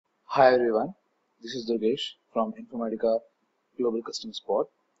Hi everyone, this is Durgesh from Informatica Global Custom Support.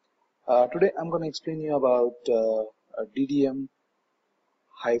 Today I'm going to explain you about a DDM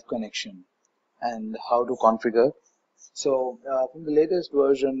Hive connection and how to configure. So from the latest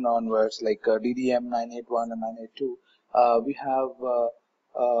version onwards, like DDM 981 and 982, we have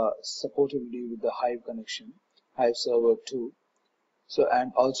supportability with the Hive connection, Hive Server 2. So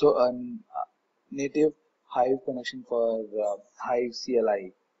and also a native Hive connection for Hive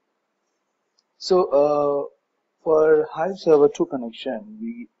CLI. So for Hive Server 2 connection,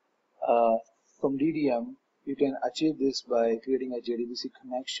 we from DDM you can achieve this by creating a JDBC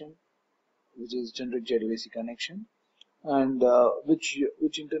connection, which is generic JDBC connection, and which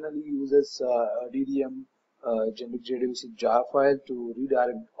internally uses a DDM generic JDBC jar file to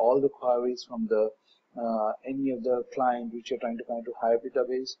redirect all the queries from the any of the client which you're trying to connect to Hive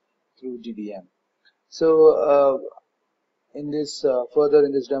database through DDM. So further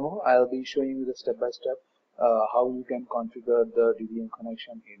in this demo, I'll be showing you the step-by-step how you can configure the DDM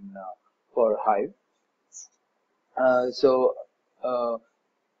connection in for Hive. The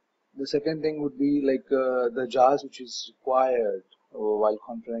second thing would be like the jars which is required while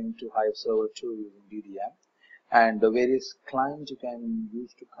configuring to Hive Server 2 using DDM, and the various clients you can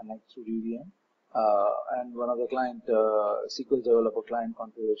use to connect through DDM. And one of the client SQL Developer client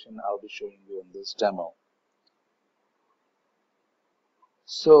configuration I'll be showing you in this demo.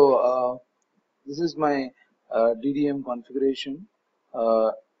 So this is my DDM configuration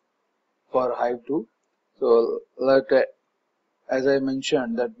for Hive 2. So as I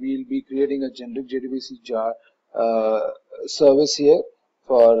mentioned that we'll be creating a generic JDBC jar service here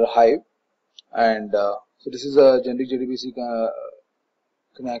for Hive, and so this is a generic JDBC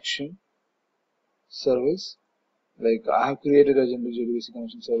connection service. Like I have created a generic JDBC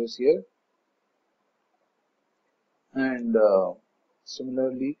connection service here, and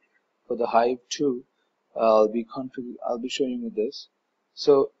similarly for the Hive 2, I'll be showing you this.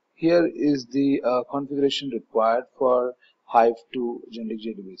 So here is the configuration required for Hive 2 generic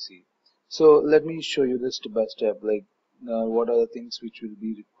JDBC. So let me show you this step by step, like what are the things which will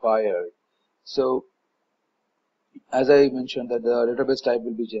be required. So as I mentioned that the database type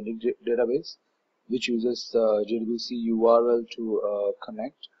will be generic database, which uses JDBC URL to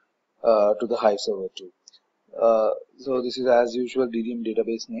connect to the Hive Server 2. So this is as usual DDM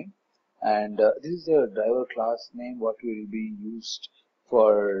database name, and this is the driver class name what will be used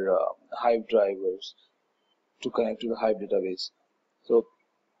for Hive drivers to connect to the Hive database. So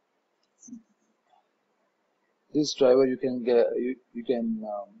this driver you can get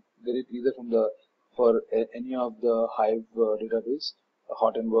get it either from the any of the Hive database,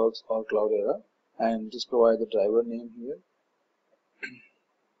 Hortonworks or Cloudera, and just provide the driver name here.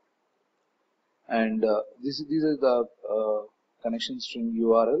 And these are the connection string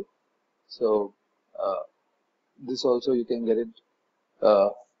URL. So this also you can get it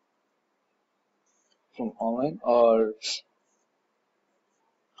from online, or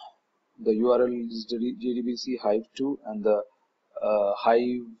the URL is JDBC Hive 2 and the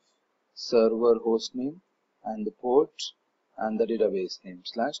Hive server host name and the port and the database name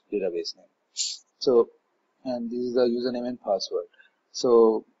 / database name. So, and this is the username and password.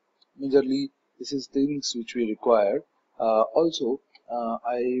 So majorly this is things which we require. Also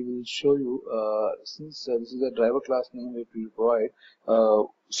I will show you since this is a driver class name which we provide.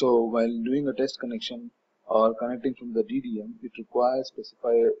 So while doing a test connection or connecting from the DDM, it requires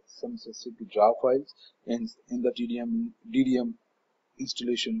specify some specific jar files in the DDM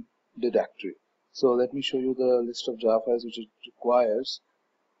installation directory. So let me show you the list of jar files which it requires.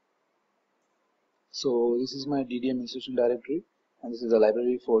 So this is my DDM installation directory, and this is a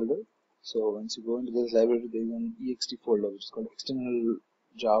library folder. So once you go into this library, there is an ext folder which is called external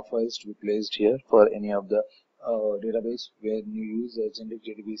jar files to be placed here for any of the database where you use a generic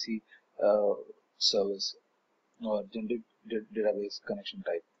JDBC service or generic database connection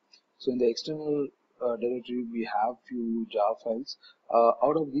type. So in the external directory, we have few jar files.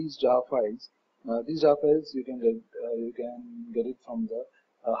 Out of these jar files you can get it from the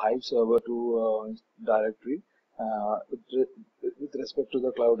Hive Server 2 directory with respect to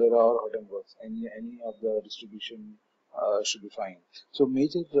the Cloudera or Hortonworks. Any of the distribution should be fine. So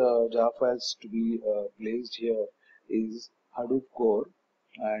major jar files to be placed here is Hadoop core,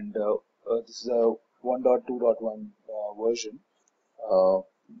 and this is a 1.2.1 version.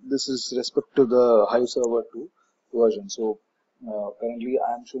 This is respect to the Hive Server 2 version. So currently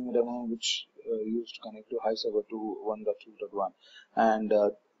I am showing a demo which used to connect to Hive Server 2 1.2.1, and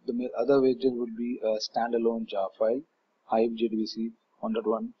the other widget would be a standalone jar file, Hive JDBC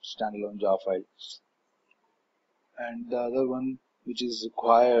 1.1 standalone jar file, and the other one which is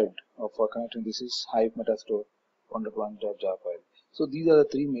required for connecting. This is Hive Metastore on the .jar file. So these are the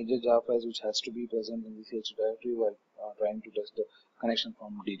three major jar files which has to be present in the CH directory while trying to test the connection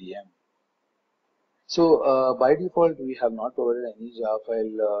from DDM. So by default, we have not provided any jar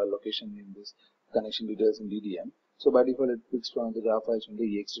file location in this connection details in DDM. So by default, it picks from the jar files from the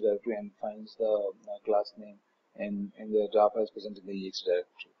ext directory and finds the class name in the jar files present in the ext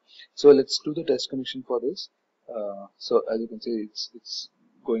directory. So let's do the test connection for this. So as you can see, it's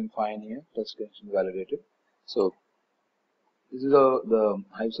going fine here. Test connection validated. So this is the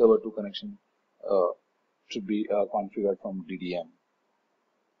Hive server 2 connection should be configured from DDM.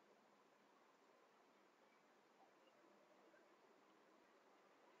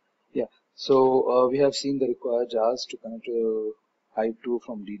 Yeah, so we have seen the required jars to connect to HIVE2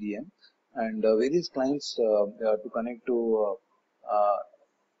 from DDM, and various clients to connect to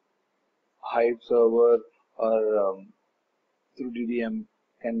Hive server or through DDM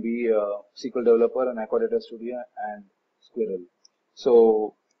can be SQL Developer and Aqua Data Studio and Squirrel.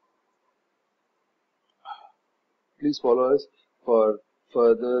 So please follow us for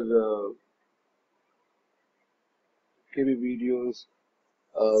further KB videos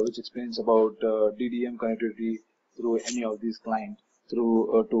which explains about DDM connectivity through any of these clients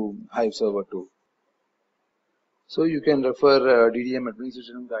through to Hive server 2. So you can refer DDM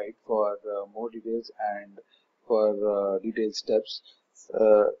administration guide for more details and for detailed steps.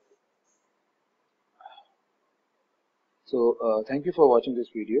 Thank you for watching this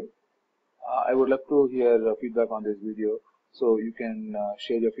video. I would love to hear feedback on this video. So you can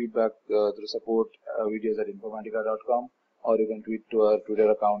share your feedback through support videos at informatica.com, or you can tweet to our Twitter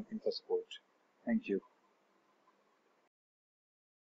account InfoSupport. Thank you.